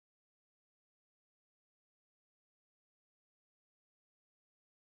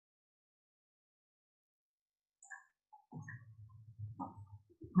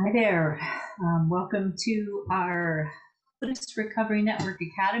Hi there. Welcome to our Buddhist Recovery Network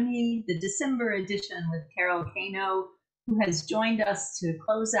Academy, the December edition with Cano, who has joined us to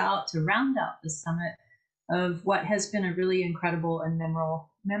round out the summit of what has been a really incredible and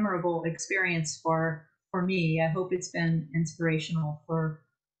memorable experience for me. I hope it's been inspirational for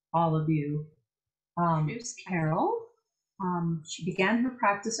all of you. Here's Carol. She began her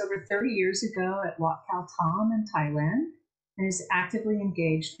practice over 30 years ago at Wat Kow Tahm in Thailand, and is actively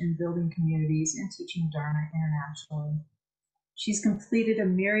engaged in building communities and teaching Dharma internationally. She's completed a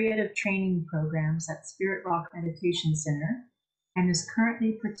myriad of training programs at Spirit Rock Meditation Center and is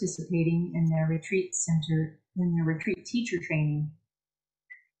currently participating in their retreat teacher training.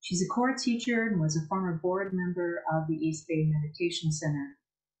 She's a core teacher and was a former board member of the East Bay Meditation Center.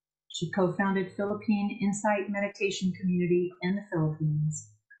 She co-founded Philippine Insight Meditation Community in the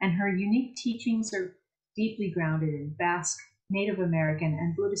Philippines, and her unique teachings are deeply grounded in Basque, Native American,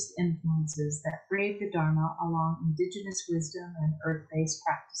 and Buddhist influences that brave the Dharma along Indigenous wisdom and earth-based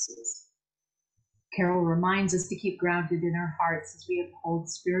practices. Carol reminds us to keep grounded in our hearts as we uphold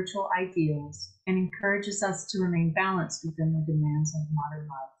spiritual ideals and encourages us to remain balanced within the demands of modern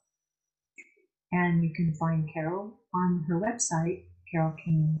life. And you can find Carol on her website,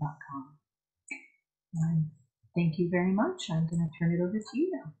 carolkingdom.com. Thank you very much. I'm going to turn it over to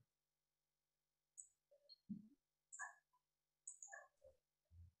you now.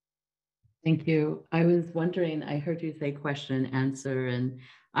 Thank you. I was wondering, I heard you say question, answer, and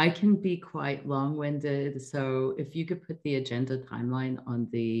I can be quite long-winded. So if you could put the agenda timeline on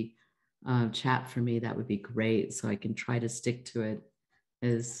the chat for me, that would be great. So I can try to stick to it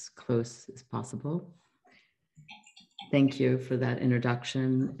as close as possible. Thank you for that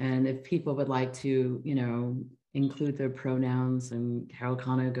introduction. And if people would like to, include their pronouns, and Carol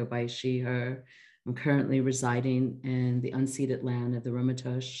Cano, go by she, her. I'm currently residing in the unceded land of the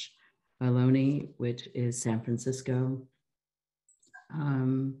Ramaytush Ohlone, which is San Francisco.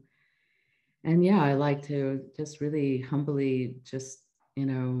 And yeah, I like to just really humbly just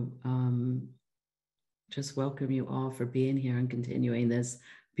welcome you all for being here and continuing this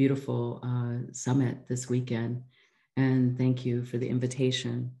beautiful summit this weekend. And thank you for the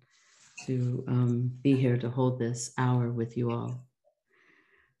invitation to be here to hold this hour with you all.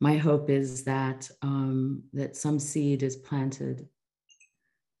 My hope is that that some seed is planted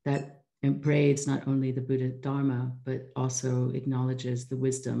that embraces not only the Buddha Dharma, but also acknowledges the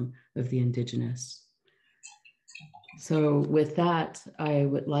wisdom of the Indigenous. So with that, I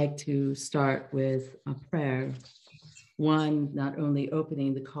would like to start with a prayer. One, not only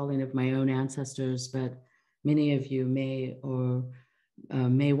opening the calling of my own ancestors, but many of you may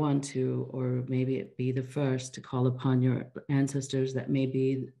want to, or maybe it be the first to call upon your ancestors that may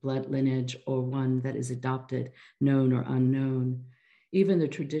be blood lineage or one that is adopted, known or unknown. Even the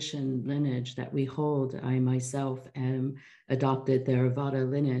tradition lineage that we hold, I myself am adopted Theravada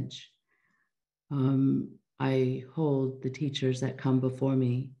lineage. I hold the teachers that come before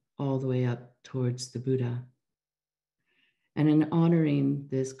me all the way up towards the Buddha. And in honoring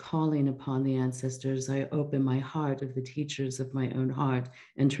this calling upon the ancestors, I open my heart of the teachers of my own heart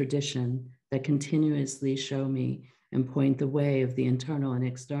and tradition that continuously show me and point the way of the internal and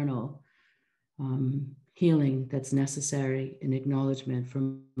external healing that's necessary in acknowledgement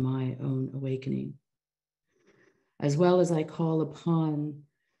from my own awakening. As well as I call upon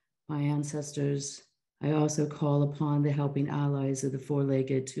my ancestors, I also call upon the helping allies of the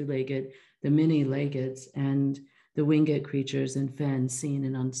four-legged, two-legged, the many-leggeds, and the winged creatures and fen, seen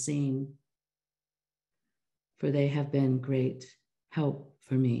and unseen, for they have been great help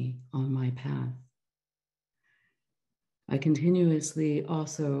for me on my path. I continuously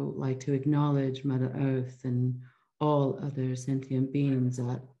also like to acknowledge Mother Earth and all other sentient beings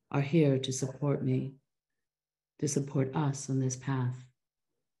that are here to support me, to support us on this path.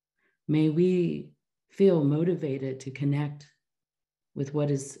 May we feel motivated to connect with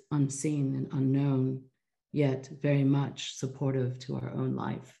what is unseen and unknown, yet very much supportive to our own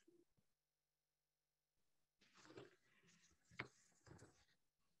life.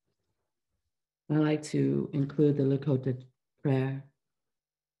 I like to include the Lakota prayer.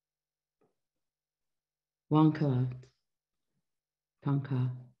 Wat Kow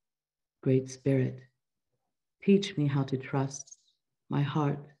Tahm, Great Spirit, teach me how to trust my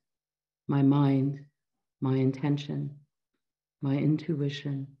heart, my mind, my intention, my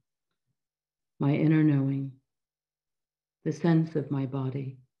intuition, my inner knowing, the sense of my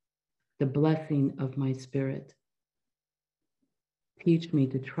body, the blessing of my spirit. Teach me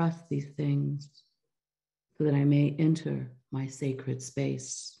to trust these things so that I may enter my sacred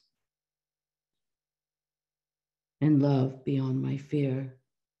space and love beyond my fear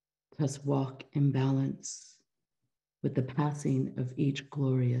us walk in balance with the passing of each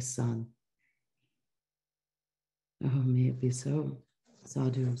glorious sun. Oh, may it be so.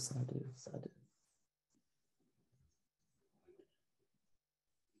 Sadhu, sadhu, sadhu.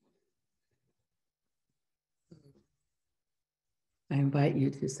 I invite you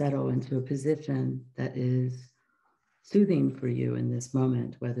to settle into a position that is soothing for you in this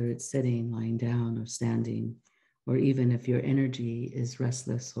moment, whether it's sitting, lying down, or standing, or even if your energy is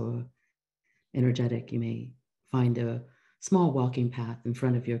restless or energetic, you may find a small walking path in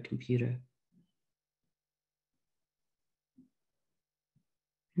front of your computer.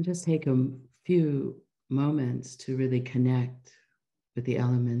 And just take a few moments to really connect with the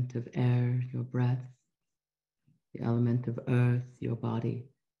element of air, your breath, the element of earth, your body.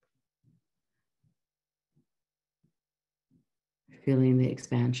 Feeling the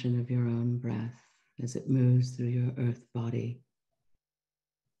expansion of your own breath as it moves through your earth body.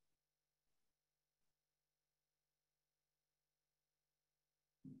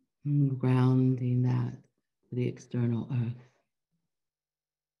 And grounding that to the external earth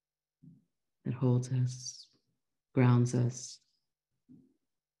that holds us, grounds us,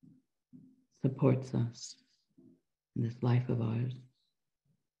 supports us in this life of ours.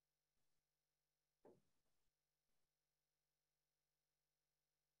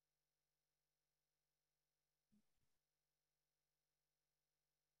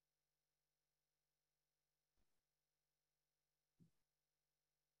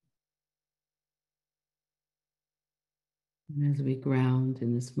 And as we ground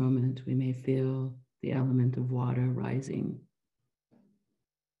in this moment, we may feel the element of water rising.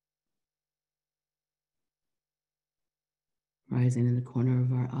 Rising in the corner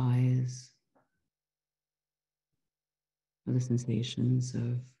of our eyes, or the sensations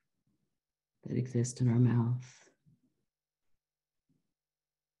of that exist in our mouth.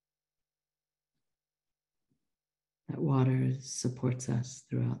 That water supports us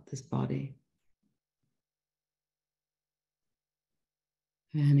throughout this body.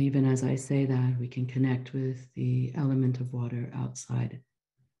 And even as I say that, we can connect with the element of water outside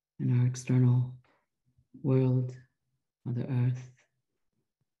in our external world, Mother Earth,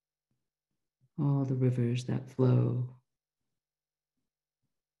 all the rivers that flow,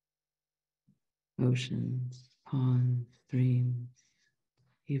 oceans, ponds, streams,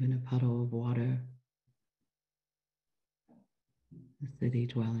 even a puddle of water, a city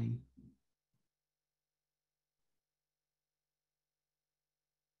dwelling.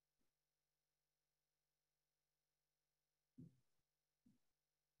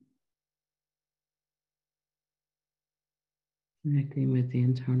 Connecting with the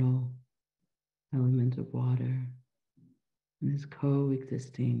internal element of water and is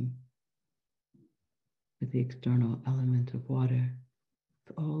coexisting with the external element of water.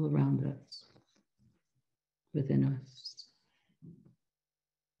 It's all around us, within us.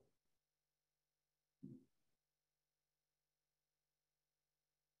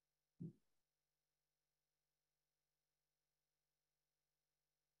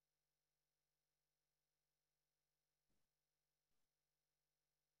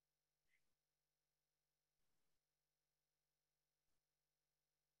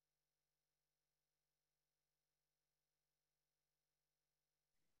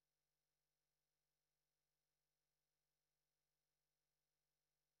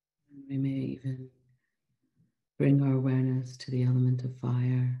 And we may even bring our awareness to the element of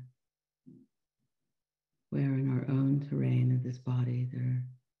fire, where in our own terrain of this body there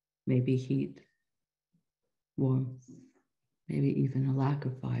may be heat, warmth, maybe even a lack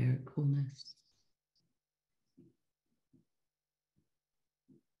of fire, coolness.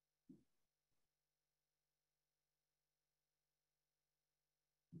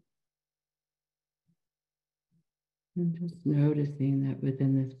 And just noticing that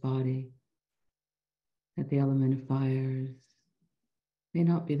within this body, that the element of fires may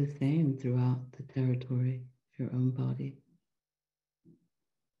not be the same throughout the territory of your own body.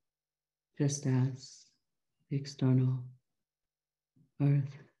 Just as the external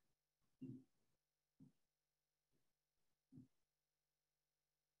earth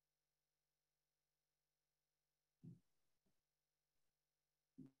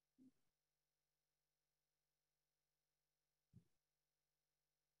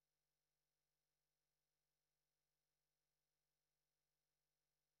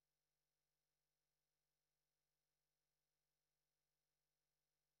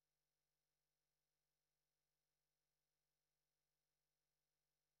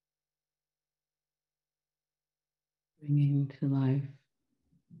bringing to life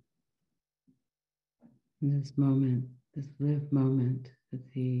in this moment, this lived moment,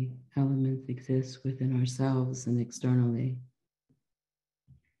 that the elements exist within ourselves and externally.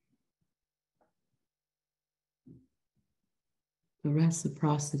 The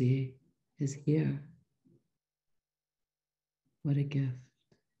reciprocity is here. What a gift.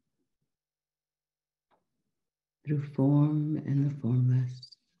 Through form and the formless.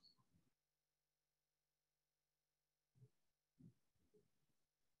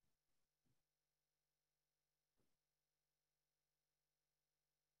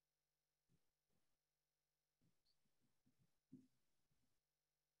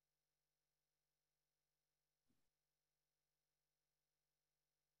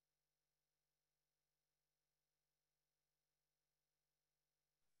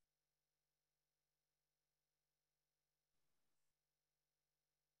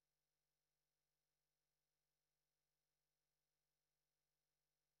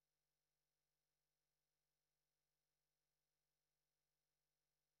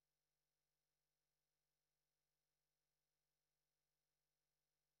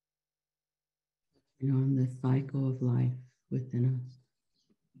 On the cycle of life within us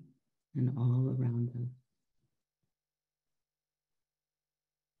and all around us.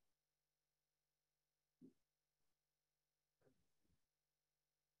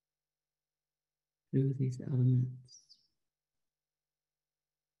 Through these elements.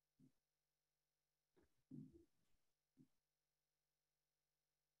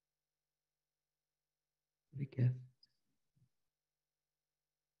 The gift.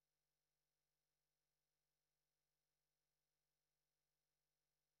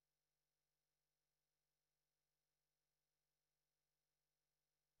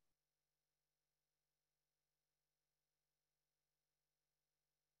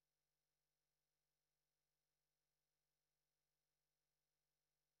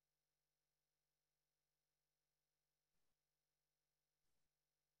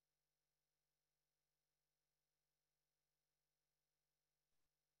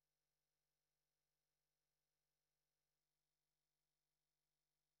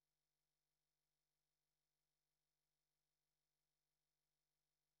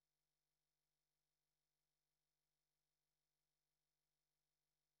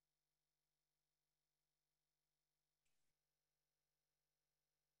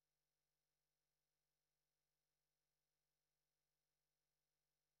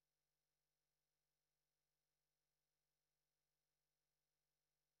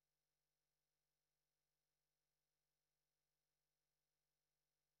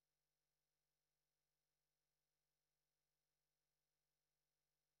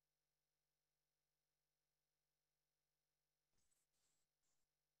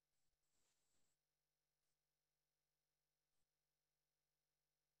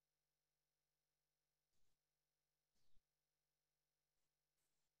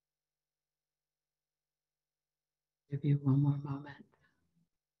 Give you one more moment.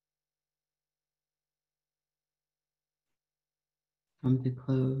 Come to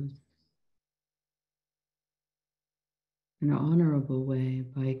close in an honorable way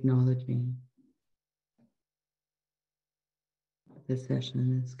by acknowledging the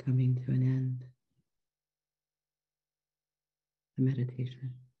session is coming to an end. The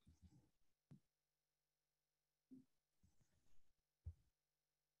meditation.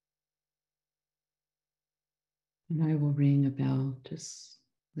 And I will ring a bell, just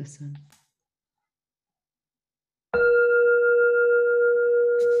listen.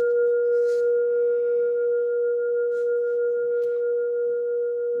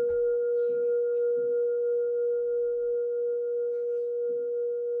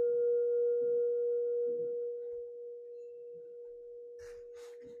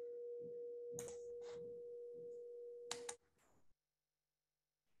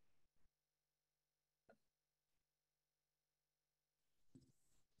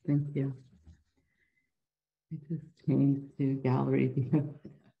 Thank you. I just changed to gallery view.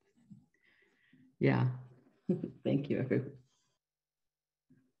 Yeah. Thank you, everyone.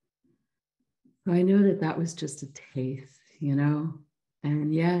 So I know that was just a taste,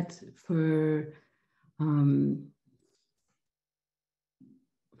 and yet from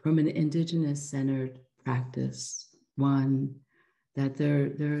an Indigenous centered practice, one that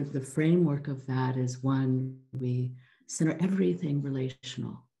the framework of that is one, we center everything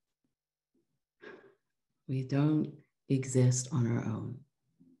relational. We don't exist on our own.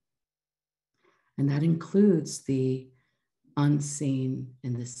 And that includes the unseen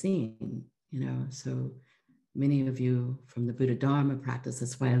and the seen, So many of you from the Buddha Dharma practice,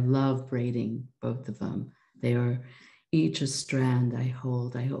 that's why I love braiding both of them. They are each a strand I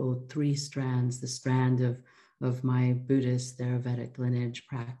hold. I hold 3 strands, the strand of of my Buddhist Theravedic lineage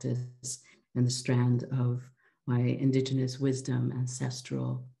practice and the strand of my indigenous wisdom,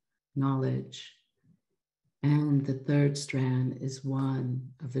 ancestral knowledge. And the third strand is one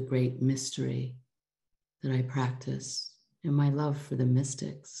of the great mystery that I practice and my love for the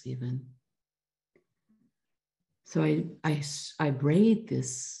mystics even. So I braid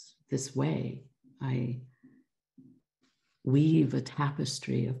this way. I weave a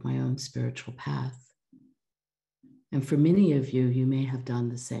tapestry of my own spiritual path. And for many of you, you may have done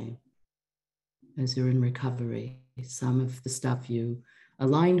the same as you're in recovery. Some of the stuff you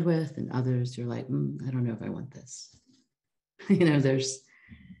aligned with, and others you're like, I don't know if I want this. There's,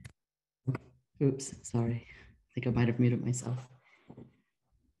 oops, sorry. I think I might have muted myself.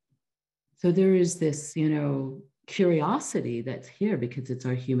 So there is this, curiosity that's here because it's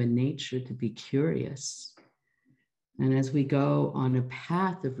our human nature to be curious. And as we go on a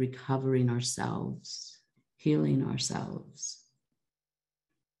path of recovering ourselves, healing ourselves,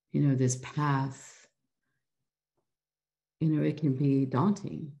 this path, it can be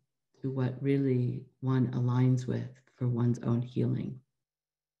daunting to what really one aligns with for one's own healing.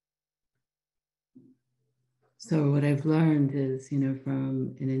 So what I've learned is,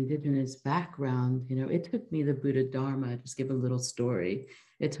 from an indigenous background, it took me the Buddha Dharma, just give a little story.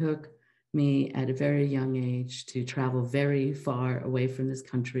 It took me at a very young age to travel very far away from this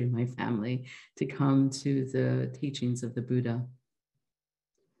country and my family to come to the teachings of the Buddha.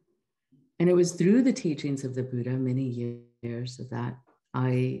 And it was through the teachings of the Buddha, many years of that,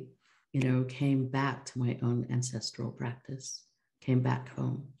 I, came back to my own ancestral practice, came back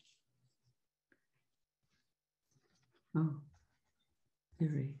home. Oh,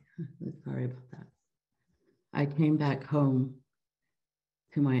 sorry about that. I came back home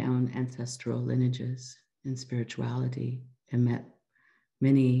to my own ancestral lineages and spirituality and met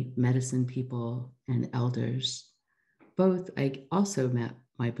many medicine people and elders. Both, I also met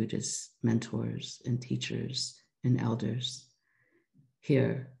my Buddhist mentors and teachers and elders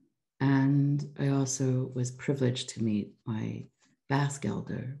here. And I also was privileged to meet my Basque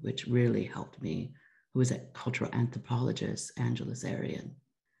elder, which really helped me, who was a cultural anthropologist, Angeles Arian,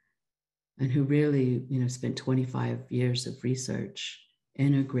 and who really, spent 25 years of research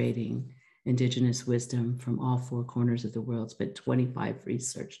integrating indigenous wisdom from all four corners of the world, spent 25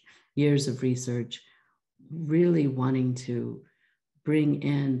 years of research, really wanting to bring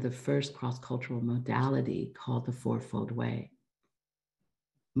in the first cross-cultural modality called the Fourfold Way,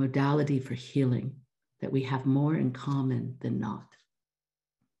 modality for healing, that we have more in common than not.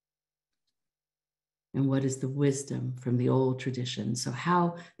 And what is the wisdom from the old tradition? So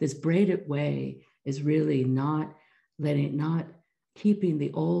how this braided way is really not keeping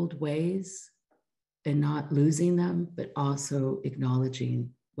the old ways and not losing them, but also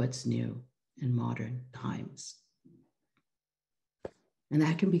acknowledging what's new in modern times. And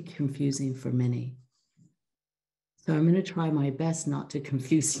that can be confusing for many. So I'm going to try my best not to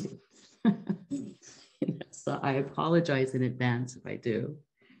confuse you. So I apologize in advance if I do.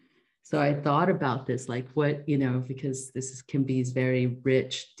 So I thought about this, like what, because this can be very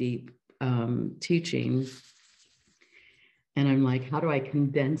rich, deep teaching. And I'm like, how do I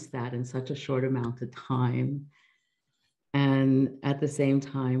condense that in such a short amount of time? And at the same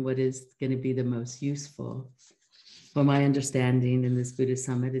time, what is going to be the most useful? Well, my understanding in this Buddhist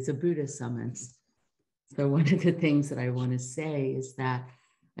summit is a Buddhist summit. So one of the things that I want to say is that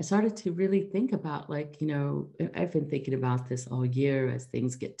I started to really think about, I've been thinking about this all year as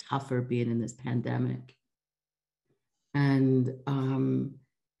things get tougher being in this pandemic. And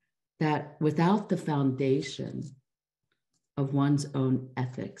that without the foundation of one's own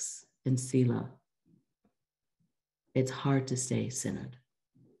ethics and sila, it's hard to stay centered.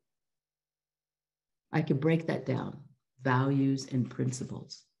 I could break that down, values and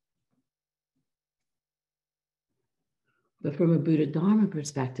principles. But from a Buddha Dharma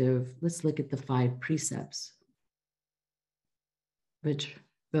perspective, let's look at the 5 precepts, which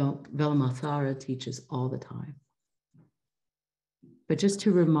Velamasara teaches all the time. But just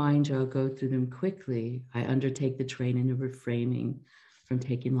to remind you, I'll go through them quickly. I undertake the training of refraining from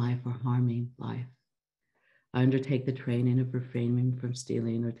taking life or harming life. I undertake the training of refraining from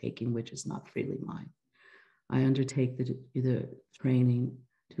stealing or taking which is not freely mine. I undertake the training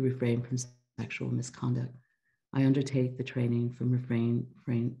to refrain from sexual misconduct. I undertake the training from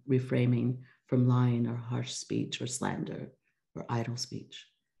refraining from lying or harsh speech or slander or idle speech.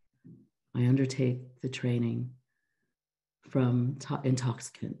 I undertake the training from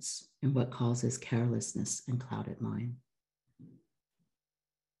intoxicants and what causes carelessness and clouded mind.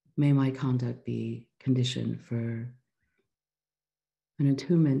 May my conduct be conditioned for an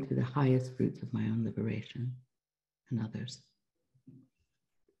attunement to the highest fruits of my own liberation. and others.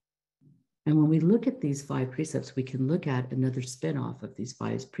 And when we look at these 5 precepts, we can look at another spin-off of these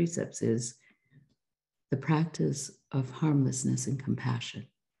 5 precepts is the practice of harmlessness and compassion,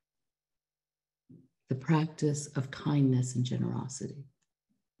 the practice of kindness and generosity,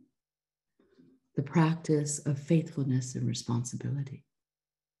 the practice of faithfulness and responsibility,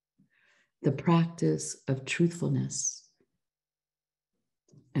 the practice of truthfulness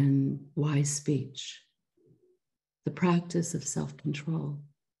and wise speech, the practice of self-control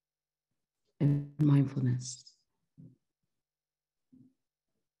and mindfulness.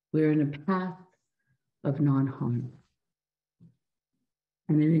 We're in a path of non-harm,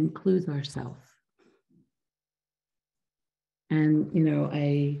 and it includes ourself. And,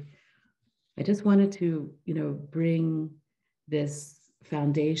 I just wanted to, bring this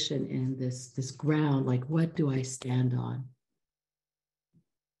foundation in this ground, like, what do I stand on?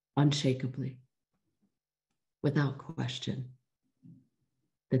 Unshakably, without question,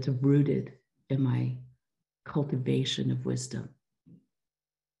 that's rooted in my cultivation of wisdom.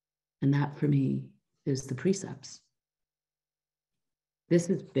 And that for me is the precepts. This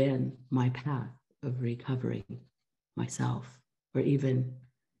has been my path of recovering myself, or even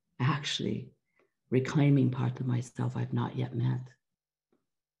actually reclaiming part of myself I've not yet met,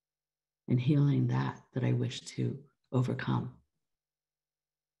 and healing that I wish to overcome.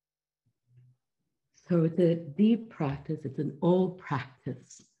 So it's a deep practice, it's an old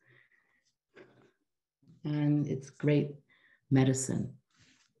practice, and it's great medicine,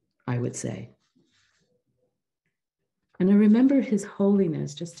 I would say. And I remember His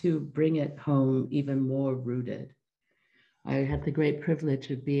Holiness, just to bring it home even more rooted. I had the great privilege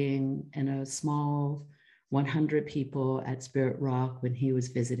of being in a small 100 people at Spirit Rock when he was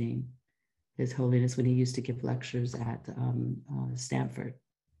visiting His Holiness, when he used to give lectures at Stanford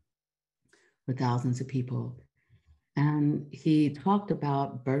with thousands of people. And he talked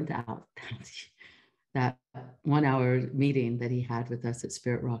about burnt out, that 1 hour meeting that he had with us at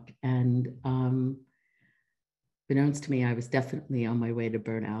Spirit Rock. And unbeknownst to me, I was definitely on my way to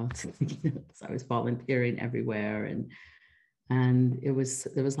burnout. So I was volunteering everywhere, and it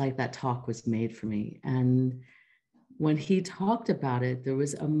was like that talk was made for me. And when he talked about it, there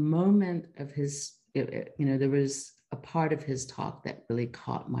was a moment of his, there was a part of his talk that really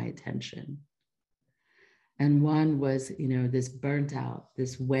caught my attention. And one was, this burnt out,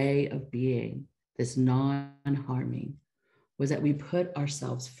 this way of being, this non-harming, was that we put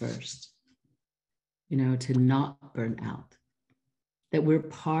ourselves first, to not burn out, that we're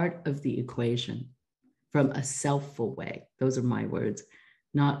part of the equation from a selfful way. Those are my words,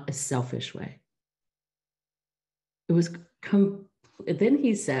 not a selfish way. It was, then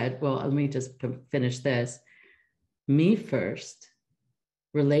he said, well, let me just finish this. Me first,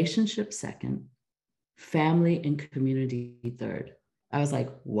 relationship second, family and community third. I was like,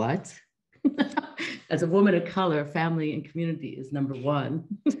 what? As a woman of color, family and community is number one.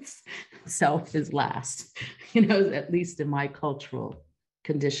 Self is last, at least in my cultural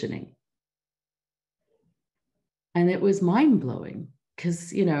conditioning. And it was mind-blowing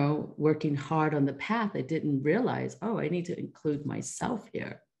because, working hard on the path, I didn't realize, I need to include myself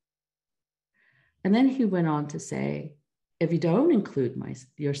here. And then he went on to say, if you don't include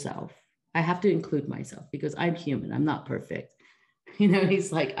yourself, I have to include myself because I'm human. I'm not perfect.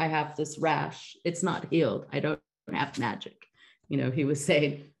 He's like, I have this rash. It's not healed. I don't have magic. He was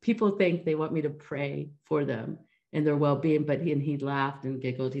saying, people think they want me to pray for them and their well-being, but he laughed and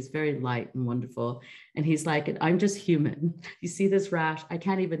giggled. He's very light and wonderful. And he's like, I'm just human. You see this rash? I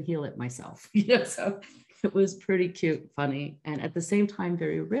can't even heal it myself. So it was pretty cute, funny, and at the same time,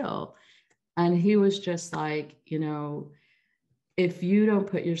 very real. And he was just like, if you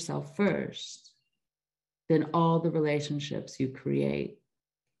don't put yourself first, then all the relationships you create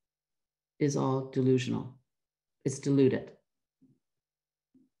is all delusional. It's diluted.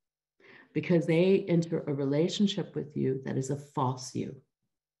 Because they enter a relationship with you that is a false you.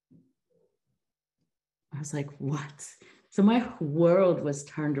 I was like, what? So my world was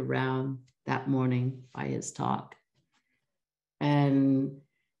turned around that morning by his talk. And,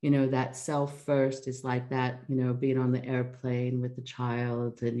 that self first is like that, being on the airplane with the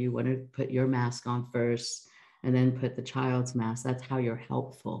child, and you want to put your mask on first and then put the child's mask. That's how you're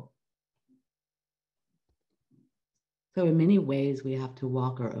helpful. So in many ways, we have to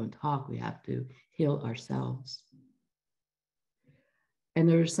walk our own talk. We have to heal ourselves. And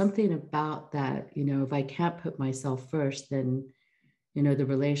there's something about that, if I can't put myself first, then, the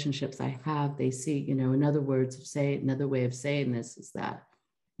relationships I have, they see, another way of saying this is that,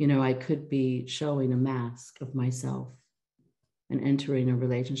 I could be showing a mask of myself and entering a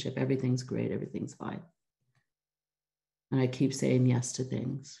relationship. Everything's great. Everything's fine. And I keep saying yes to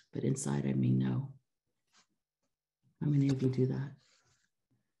things, but inside I mean no. How many of you do that?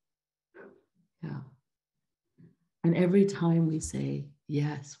 Yeah. And every time we say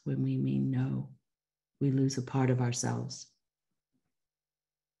yes when we mean no, we lose a part of ourselves.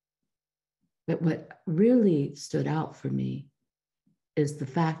 But what really stood out for me is the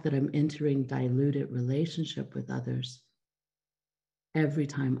fact that I'm entering diluted relationship with others. Every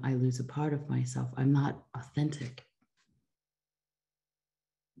time I lose a part of myself, I'm not authentic.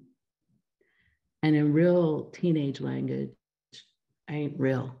 And in real teenage language, I ain't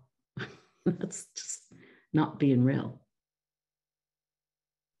real. That's just not being real.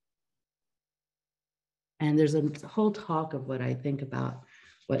 And there's a whole talk of what I think about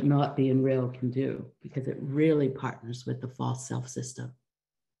what not being real can do, because it really partners with the false self system.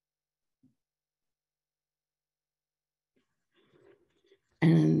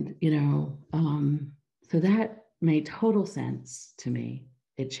 And, so that made total sense to me.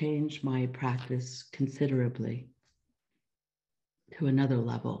 It changed my practice considerably to another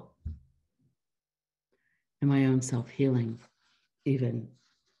level, and my own self-healing even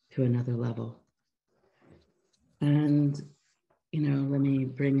to another level. And, let me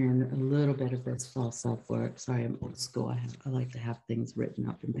bring in a little bit of this false self-work. Sorry, I'm old school. I like to have things written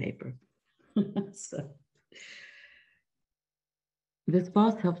up in paper. So this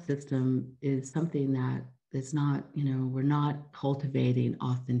false self system is something that is not, we're not cultivating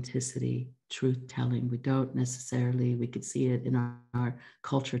authenticity, truth telling. We don't necessarily, we could see it in our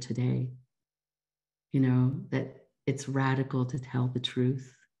culture today, that it's radical to tell the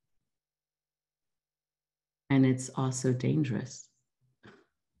truth. And it's also dangerous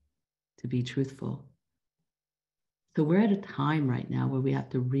to be truthful. So we're at a time right now where we have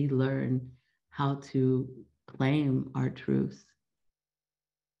to relearn how to claim our truth,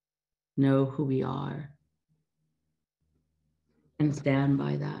 know who we are, and stand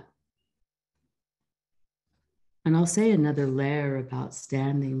by that. And I'll say another layer about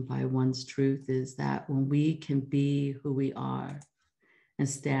standing by one's truth is that when we can be who we are and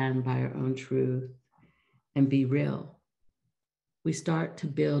stand by our own truth and be real, we start to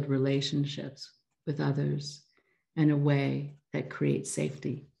build relationships with others in a way that creates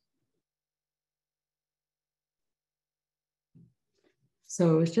safety.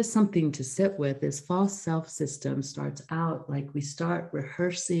 So it's just something to sit with. This false self system starts out like we start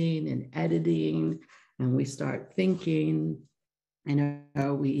rehearsing and editing, and we start thinking,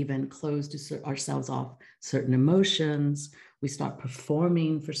 we even close ourselves off certain emotions. We start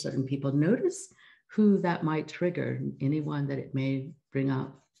performing for certain people. Notice who that might trigger, anyone that it may bring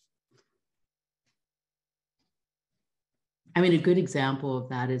up. I mean, a good example of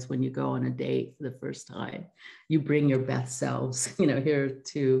that is when you go on a date for the first time, you bring your best selves, here are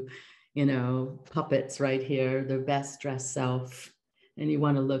two, puppets right here, their best dressed self. And you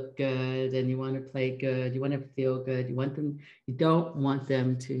want to look good and you want to play good. You want to feel good. You don't want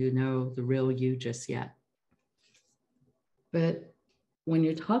them to know the real you just yet. But when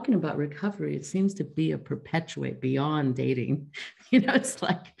you're talking about recovery, it seems to be a perpetuate beyond dating. It's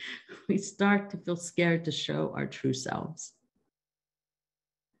like we start to feel scared to show our true selves.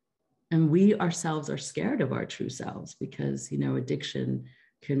 And we ourselves are scared of our true selves because, addiction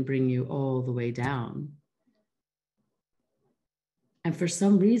can bring you all the way down. And for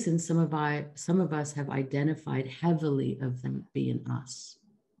some reason, some of us have identified heavily of them being us.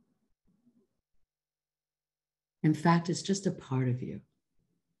 In fact, it's just a part of you,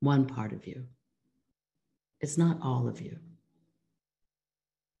 one part of you. It's not all of you.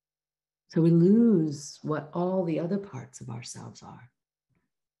 So we lose what all the other parts of ourselves are.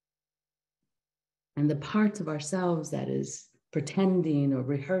 And the parts of ourselves that is pretending or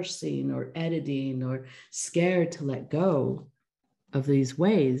rehearsing or editing or scared to let go of these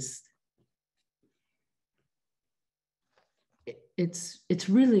ways, it's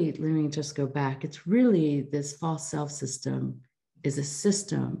really, let me just go back. It's really, this false self system is a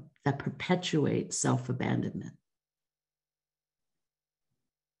system that perpetuates self-abandonment.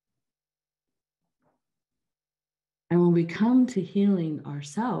 And when we come to healing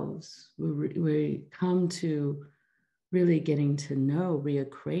ourselves, we come to really getting to know,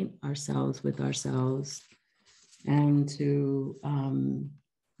 reacquaint ourselves with ourselves, and to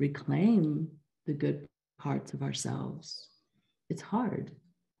reclaim the good parts of ourselves. It's hard.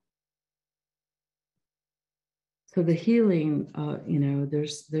 So the healing,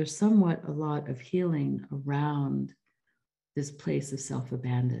 there's somewhat a lot of healing around this place of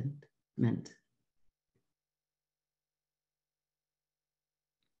self-abandonment.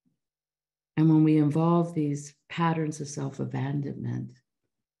 And when we involve these patterns of self-abandonment,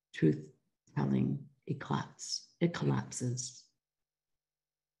 truth-telling eclats it collapses,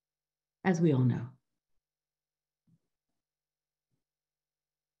 as we all know.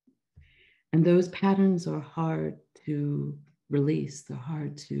 And those patterns are hard to release, they're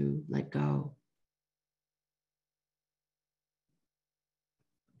hard to let go.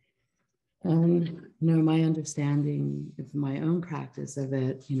 And, my understanding of my own practice of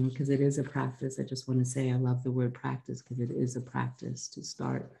it, because it is a practice, I just want to say I love the word practice because it is a practice to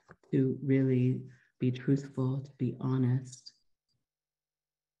start to really be truthful, to be honest.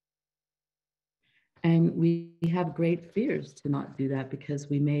 And we have great fears to not do that because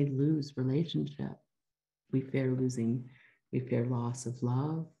we may lose relationship. We fear losing, we fear loss of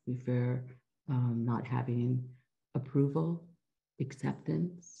love, we fear not having approval,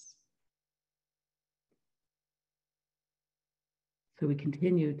 acceptance. So we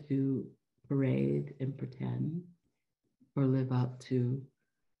continue to parade and pretend or live up to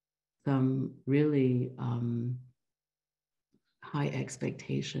some really high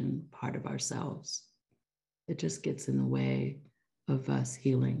expectation part of ourselves. It just gets in the way of us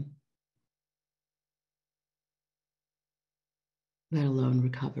healing, let alone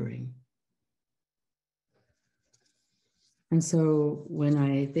recovering. And so when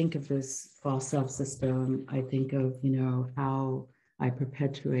I think of this false self-system, I think of, how I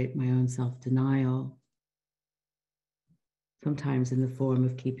perpetuate my own self-denial, sometimes in the form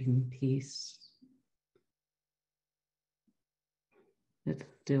of keeping peace. It's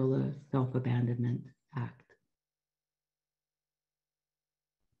still a self-abandonment act.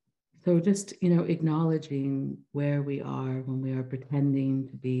 So just, acknowledging where we are when we are pretending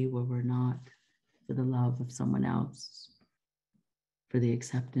to be where we're not for the love of someone else, for the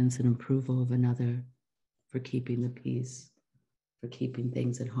acceptance and approval of another, for keeping the peace, for keeping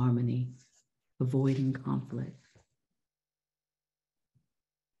things in harmony, avoiding conflict.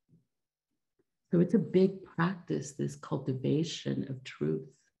 So it's a big practice, this cultivation of truth,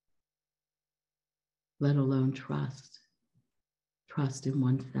 let alone trust. Trust in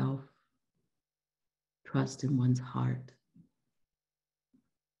oneself, trust in one's heart.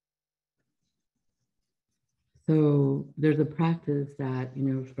 So there's a practice that,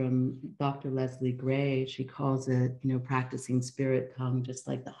 from Dr. Leslie Gray, she calls it, practicing spirit tongue, just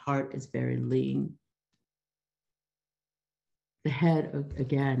like the heart is very lean. The head,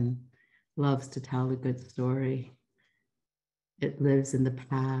 again, loves to tell a good story. It lives in the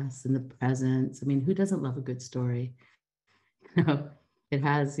past, in the present. I mean, who doesn't love a good story? It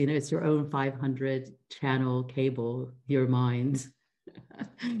has, it's your own 500 channel cable, your mind.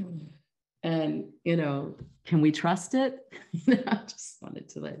 And, can we trust it? I just wanted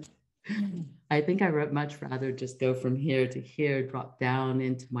to I think I would much rather just go from here to here, drop down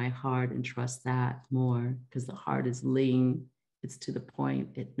into my heart and trust that more, because the heart is lean. It's to the point,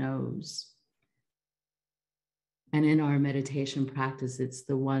 it knows. And in our meditation practice, it's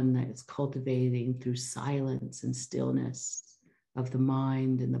the one that is cultivating through silence and stillness of the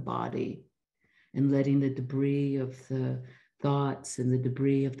mind and the body, and letting the debris of the thoughts and the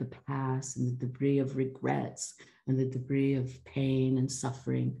debris of the past and the debris of regrets and the debris of pain and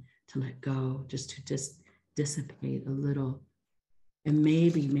suffering to let go, just to dissipate a little. And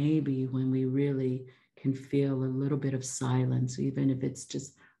maybe when we really can feel a little bit of silence, even if it's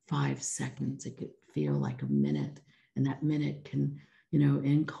just 5 seconds, it could feel like a minute. And that minute can,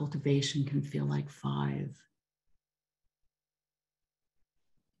 in cultivation can feel like 5.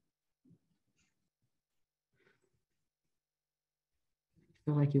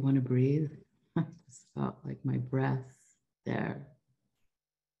 Feel like you want to breathe. I just felt like my breath there.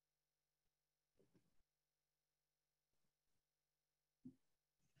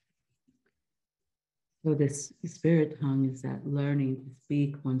 So this spirit tongue is that learning to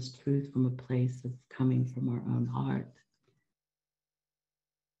speak one's truth from a place of coming from our own heart.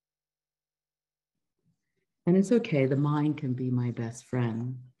 And it's okay, the mind can be my best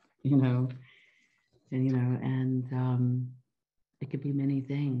friend, and it could be many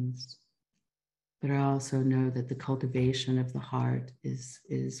things. But I also know that the cultivation of the heart is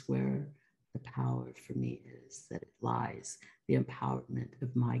where the power for me is, that it lies, the empowerment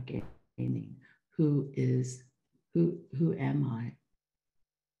of my gaining. Who am I?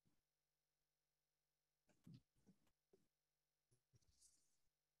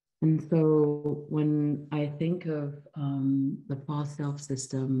 And so when I think of the false self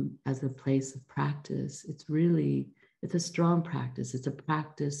system as a place of practice, it's a strong practice. It's a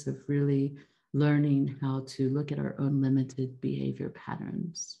practice of really learning how to look at our own limited behavior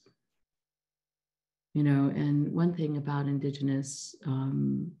patterns. And one thing about Indigenous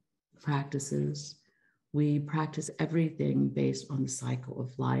practices, we practice everything based on the cycle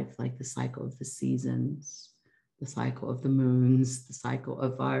of life, like the cycle of the seasons, the cycle of the moons, the cycle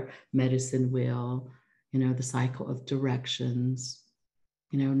of our medicine wheel, the cycle of directions.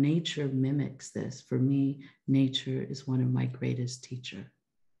 Nature mimics this. For me, nature is one of my greatest teachers.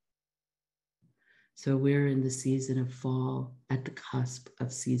 So we're in the season of fall, at the cusp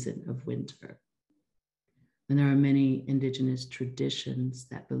of season of winter. And there are many indigenous traditions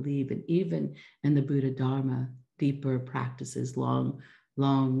that believe, and even in the Buddha Dharma, deeper practices, long,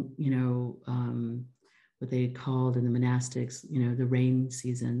 what they called in the monastics, the rain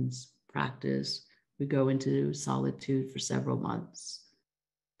seasons practice. We go into solitude for several months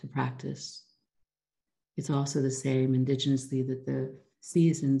to practice. It's also the same indigenously that the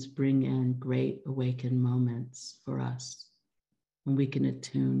seasons bring in great awakened moments for us when we can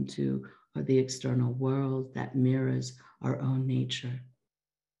attune to the external world that mirrors our own nature.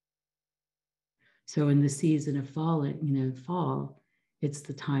 So in the season of fall, it's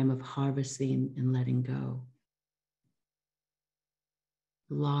the time of harvesting and letting go.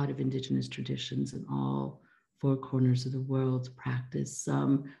 A lot of indigenous traditions in all four corners of the world practice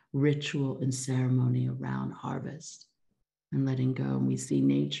some ritual and ceremony around harvest and letting go. And we see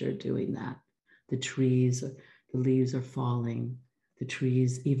nature doing that. The trees, the leaves are falling. The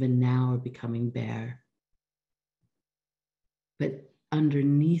trees even now are becoming bare. But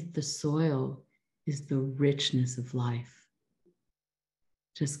underneath the soil is the richness of life.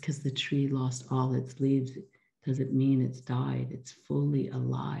 Just because the tree lost all its leaves doesn't mean it's died. It's fully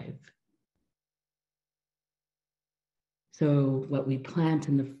alive. So what we plant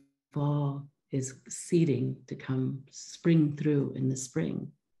in the fall is seeding to come spring through in the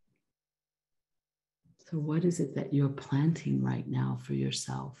spring. So what is it that you're planting right now for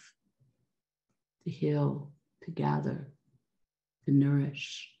yourself? To heal, to gather, to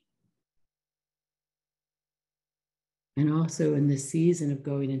nourish. And also in the season of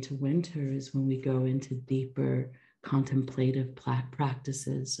going into winter is when we go into deeper contemplative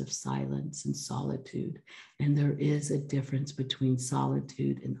practices of silence and solitude. And there is a difference between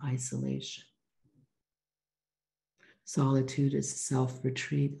solitude and isolation. Solitude is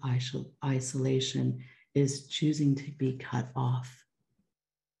self-retreat. Isolation is choosing to be cut off.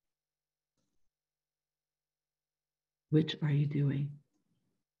 Which are you doing?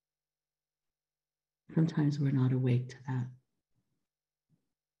 Sometimes we're not awake to that.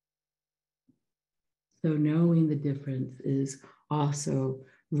 So knowing the difference is also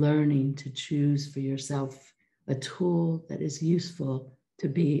learning to choose for yourself a tool that is useful to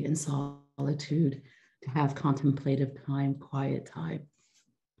be in solitude, to have contemplative time, quiet time,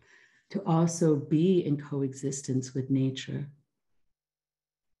 to also be in coexistence with nature,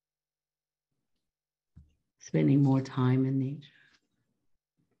 spending more time in nature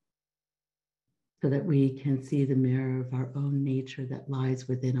so that we can see the mirror of our own nature that lies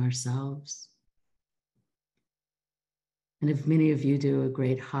within ourselves. And if many of you do a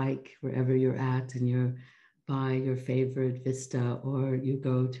great hike wherever you're at and you're by your favorite vista, or you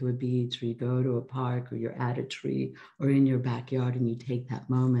go to a beach, or you go to a park, or you're at a tree, or in your backyard and you take that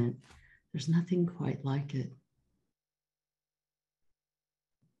moment, there's nothing quite like it.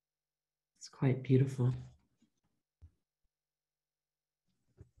 It's quite beautiful.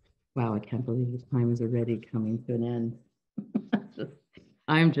 Wow, I can't believe this time is already coming to an end.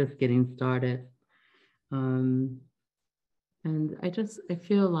 I'm just getting started. And I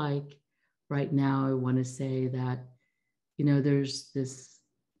feel like right now I want to say that, there's this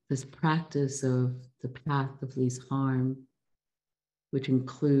practice of the path of least harm, which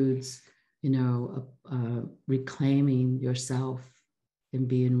includes, reclaiming yourself and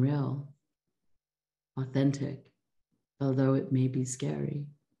being real, authentic, although it may be scary.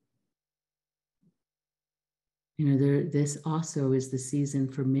 This also is the season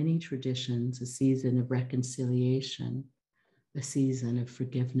for many traditions, a season of reconciliation, a season of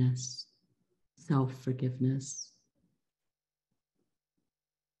forgiveness, self-forgiveness.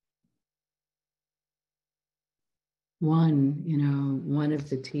 One of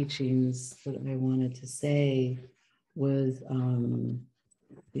the teachings that I wanted to say was,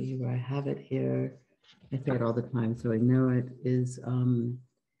 see where I have it here. I say it all the time, so I know it is,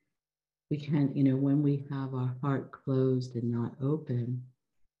 we can't, when we have our heart closed and not open,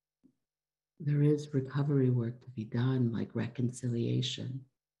 there is recovery work to be done, like reconciliation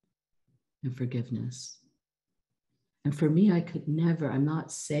and forgiveness. And for me, I could never, I'm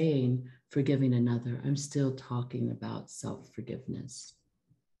not saying forgiving another, I'm still talking about self-forgiveness.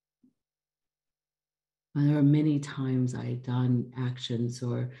 And there are many times I had done actions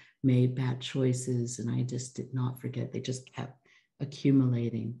or made bad choices and I just did not forget. They just kept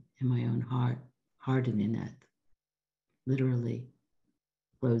accumulating in my own heart, hardening it, literally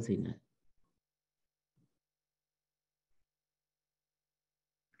closing it.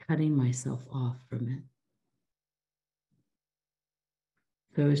 cutting myself off from it.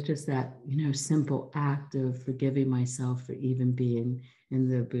 So it's just that, simple act of forgiving myself for even being, in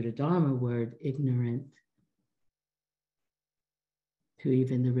the Buddha Dharma word, ignorant to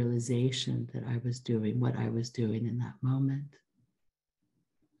even the realization that I was doing what I was doing in that moment.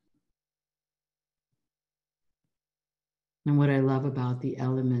 And what I love about the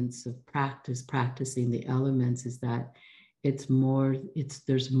elements of practicing the elements, is that there's more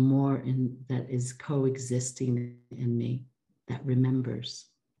that is coexisting in me that remembers.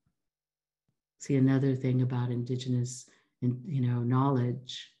 See, another thing about Indigenous,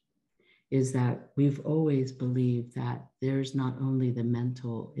 knowledge is that we've always believed that there's not only the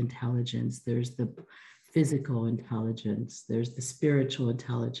mental intelligence, there's the physical intelligence, there's the spiritual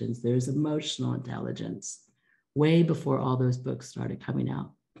intelligence, there's emotional intelligence, way before all those books started coming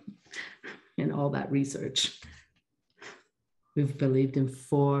out and all that research. We've believed in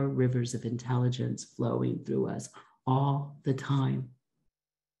 4 rivers of intelligence flowing through us all the time.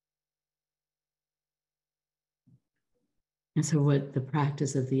 And so what the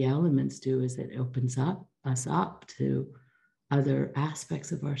practice of the elements do is it opens us up to other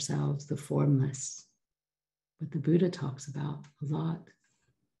aspects of ourselves, the formless, what the Buddha talks about a lot,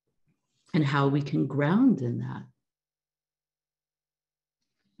 and how we can ground in that,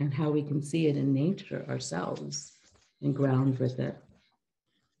 and how we can see it in nature ourselves and ground with it,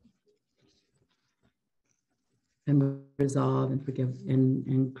 and resolve and forgive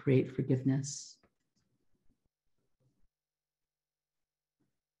and create forgiveness.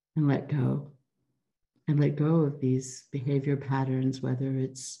 And let go of these behavior patterns, whether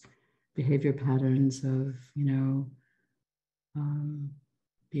it's behavior patterns of,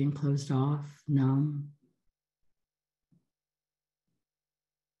 being closed off, numb,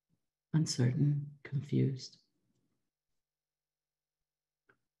 uncertain, confused,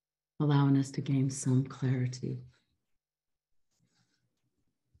 allowing us to gain some clarity.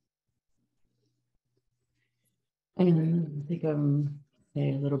 And I think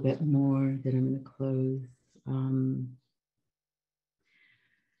say a little bit more, then I'm going to close.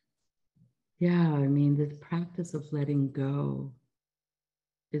 The practice of letting go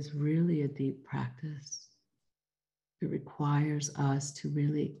is really a deep practice. It requires us to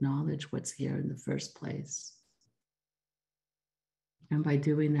really acknowledge what's here in the first place. And by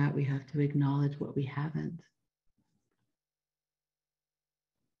doing that, we have to acknowledge what we haven't.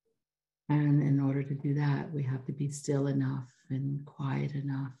 And in order to do that, we have to be still enough and quiet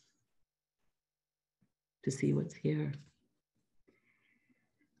enough to see what's here.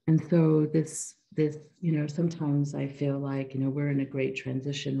 And so this, sometimes I feel like, we're in a great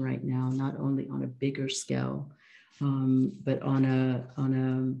transition right now, not only on a bigger scale, but on a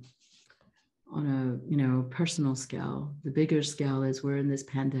personal scale. The bigger scale is we're in this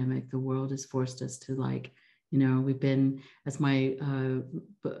pandemic. The world has forced us to we've been, as my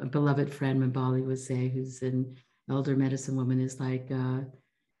beloved friend Mabali would say, who's an elder medicine woman, is like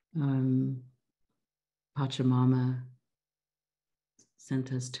Pachamama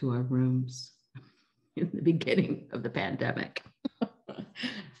sent us to our rooms in the beginning of the pandemic.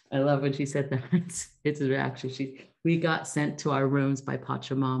 I love when she said that. It's actually, we got sent to our rooms by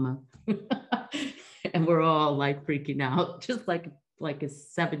Pachamama. And we're all like freaking out, just like a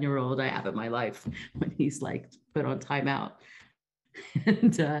 7-year-old I have in my life when he's like put on timeout.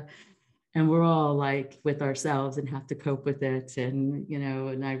 And we're all like with ourselves and have to cope with it. And,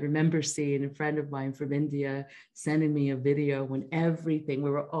 and I remember seeing a friend of mine from India sending me a video when we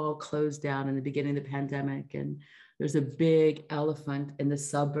were all closed down in the beginning of the pandemic. And there's a big elephant in the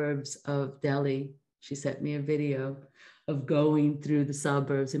suburbs of Delhi. She sent me a video of going through the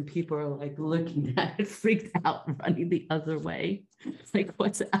suburbs, and people are like looking at it, freaked out, running the other way. It's like,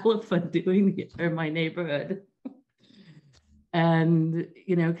 what's the elephant doing here in my neighborhood? And,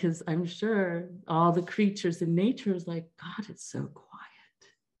 because I'm sure all the creatures in nature is like, God, it's so quiet.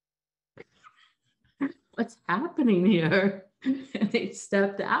 What's happening here? And they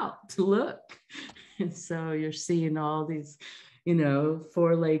stepped out to look. And so you're seeing all these,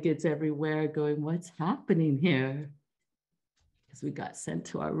 four-leggeds everywhere going, what's happening here? Because we got sent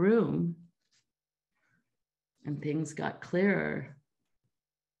to our room and things got clearer.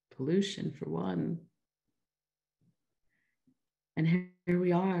 Pollution, for one. And here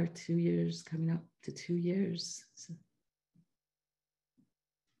we are, 2 years, coming up to 2 years.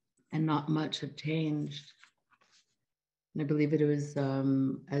 And not much had changed. And I believe it was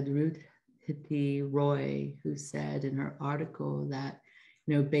Adruthiti Roy who said in her article that,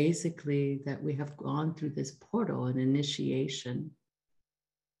 basically that we have gone through this portal, an initiation,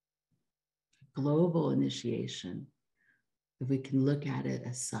 global initiation if we can look at it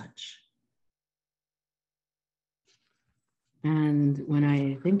as such. And when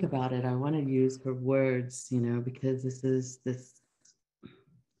I think about it, I want to use her words, because this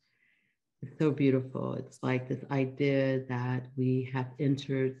it's so beautiful. It's like this idea that we have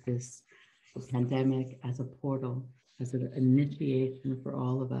entered this pandemic as a portal, as an initiation for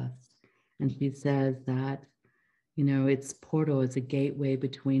all of us. And she says that, its portal is a gateway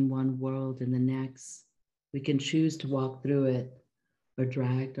between one world and the next. We can choose to walk through it or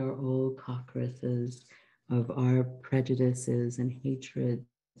drag our old cockatrices of our prejudices and hatreds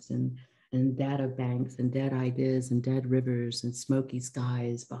and data banks and dead ideas and dead rivers and smoky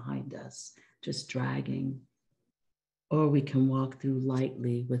skies behind us, just dragging. Or we can walk through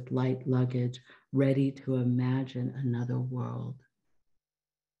lightly with light luggage, ready to imagine another world.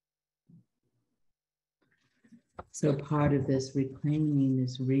 So part of this reclaiming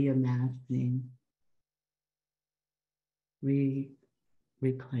is reimagining,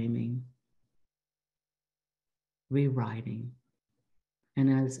 reclaiming, rewriting.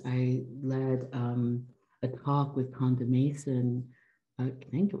 And as I led a talk with Conda Mason, I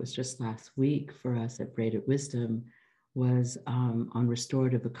think it was just last week for us at Braided Wisdom, was on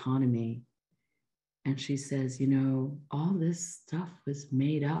restorative economy. And she says, all this stuff was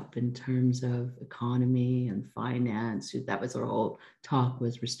made up in terms of economy and finance. That was our whole talk,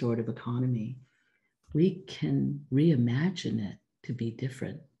 was restorative economy. We can reimagine it to be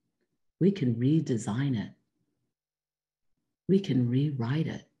different. We can redesign it. We can rewrite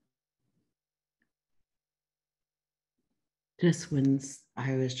it. Just when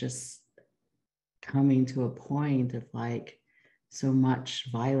I was just coming to a point of like so much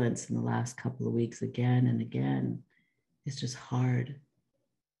violence in the last couple of weeks again and again, it's just hard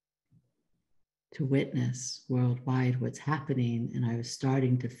to witness worldwide what's happening. And I was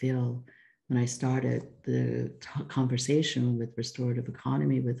starting to feel, when I started the conversation with restorative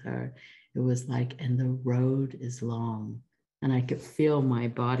economy with her, it was like, and the road is long. And I could feel my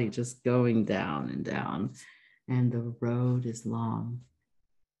body just going down and down, and the road is long.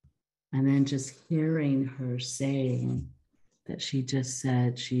 And then just hearing her saying that she just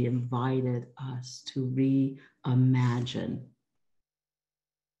said she invited us to reimagine.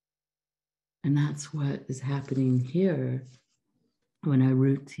 And that's what is happening here. When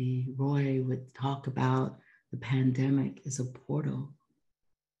Aruti Roy would talk about the pandemic as a portal,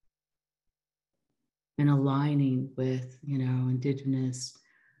 and aligning with, Indigenous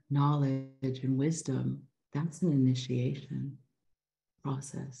knowledge and wisdom, that's an initiation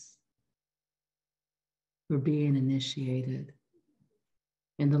process. We're being initiated.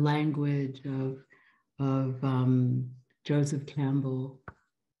 In the language of Joseph Campbell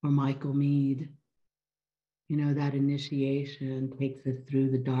or Michael Meade, that initiation takes us through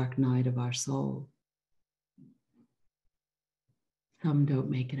the dark night of our soul. Some don't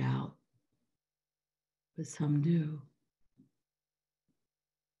make it out, but some do.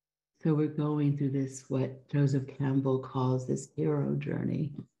 So we're going through this, what Joseph Campbell calls this hero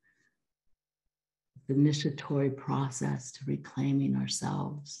journey, the initiatory process to reclaiming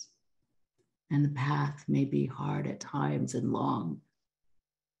ourselves. And the path may be hard at times and long.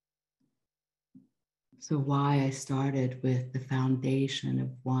 So why I started with the foundation of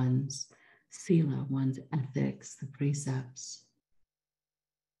one's sila, one's ethics, the precepts,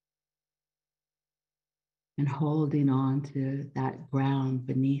 and holding on to that ground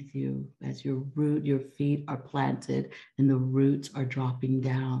beneath you as your feet are planted and the roots are dropping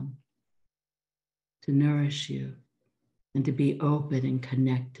down to nourish you and to be open and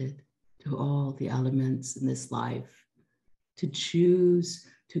connected to all the elements in this life, to choose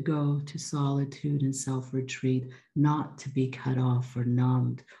to go to solitude and self-retreat, not to be cut off or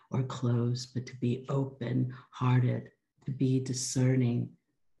numbed or closed, but to be open-hearted, to be discerning,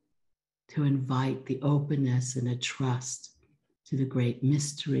 to invite the openness and a trust to the great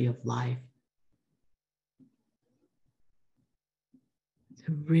mystery of life.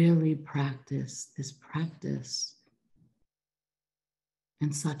 To really practice this practice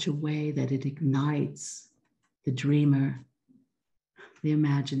in such a way that it ignites the dreamer, the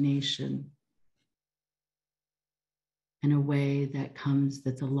imagination, in a way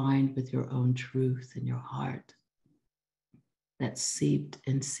that's aligned with your own truth and your heart, that's seeped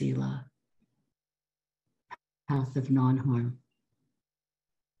in sila, path of non-harm.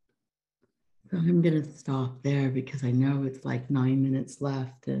 So I'm going to stop there because I know it's like 9 minutes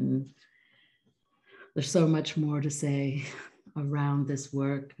left and there's so much more to say around this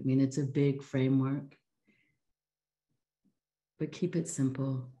work. I mean, it's a big framework, but keep it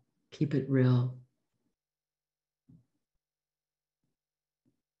simple, keep it real.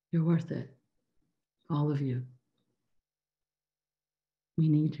 You're worth it, all of you. We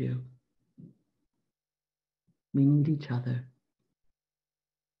need you. We need each other.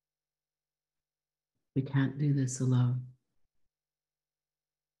 We can't do this alone.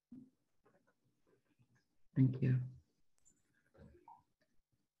 Thank you.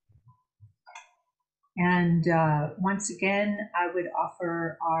 And once again, I would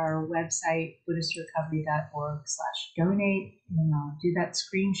offer our website, buddhistrecovery.org/donate. And I'll do that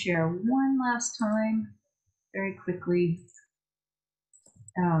screen share one last time, very quickly.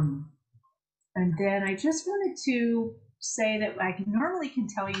 And then I just wanted to say that I normally can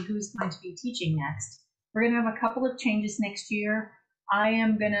tell you who's going to be teaching next. We're going to have a couple of changes next year. I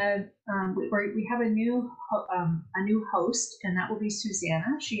am going to, we have a new host, and that will be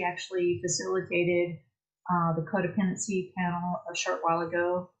Susanna. She actually facilitated the codependency panel a short while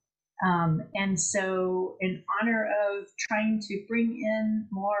ago. And so in honor of trying to bring in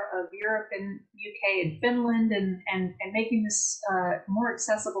more of Europe and UK and Finland and making this more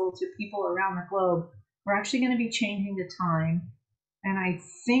accessible to people around the globe, we're actually going to be changing the time. And I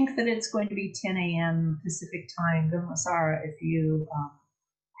think that it's going to be 10 a.m. Pacific time. Sarah, if you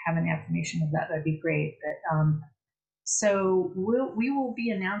have any affirmation of that, that'd be great. But so we will be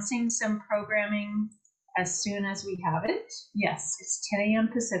announcing some programming as soon as we have it. Yes, it's 10 a.m.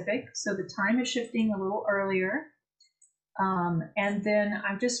 Pacific, so the time is shifting a little earlier. And then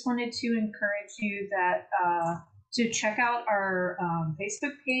I just wanted to encourage you that to check out our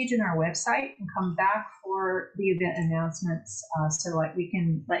Facebook page and our website and come back for the event announcements, so like we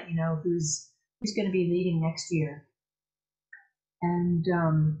can let you know who's going to be leading next year. And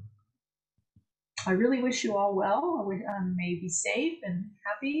I really wish you all well. May you be safe and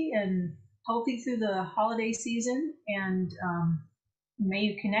happy and healthy through the holiday season, and may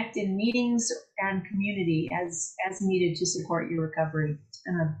you connect in meetings and community as needed to support your recovery. It's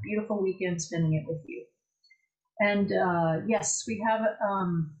been a beautiful weekend spending it with you. And yes, we have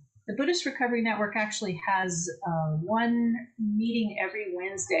the Buddhist Recovery Network actually has one meeting every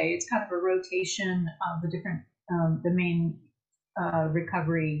Wednesday. It's kind of a rotation of the different the main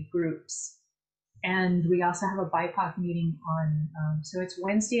recovery groups. And we also have a BIPOC meeting on, so it's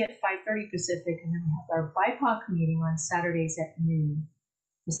Wednesday at 5:30 Pacific, and then we have our BIPOC meeting on Saturdays at noon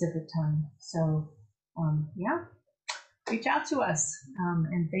Pacific time. So, yeah, reach out to us,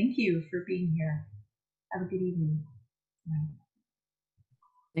 and thank you for being here. Have a good evening. Bye.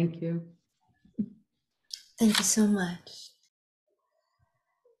 Thank you. Thank you so much.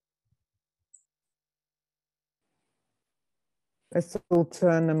 Let's all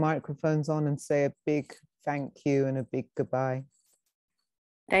turn the microphones on and say a big thank you and a big goodbye.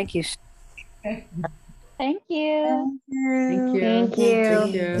 Thank you. Okay. Thank you. Thank you. Thank you.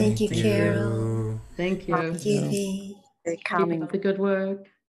 Thank you, Thank you. Carol. Thank you. Thank you, V. Very Keep calming. up the good work.